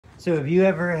So have you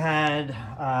ever had,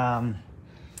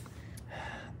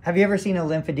 have you ever seen a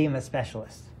lymphedema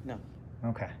specialist? No.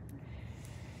 Okay.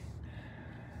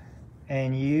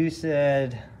 And you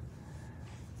said,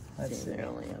 let's see.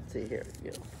 Only up to here.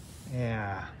 You.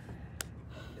 Yeah.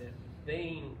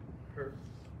 Vein,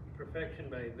 perfection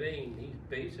by vein, he's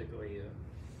basically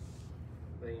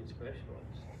a vein specialist.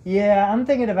 Yeah, I'm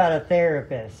thinking about a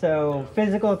therapist. So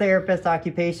physical therapist,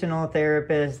 occupational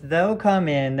therapist, they'll come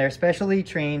in, they're specially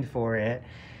trained for it.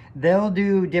 They'll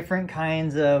do different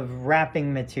kinds of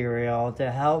wrapping material to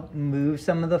help move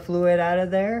some of the fluid out of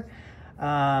there.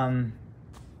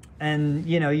 And,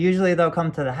 you know, usually they'll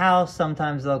come to the house,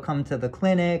 sometimes they'll come to the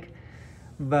clinic.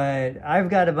 But I've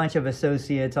got a bunch of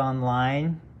associates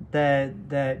online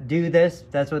that do this.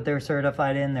 That's what they're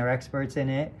certified in. They're experts in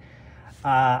it.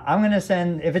 I'm going to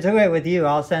send, if it's okay with you,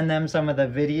 I'll send them some of the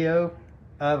video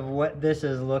of what this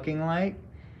is looking like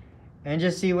and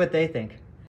just see what they think.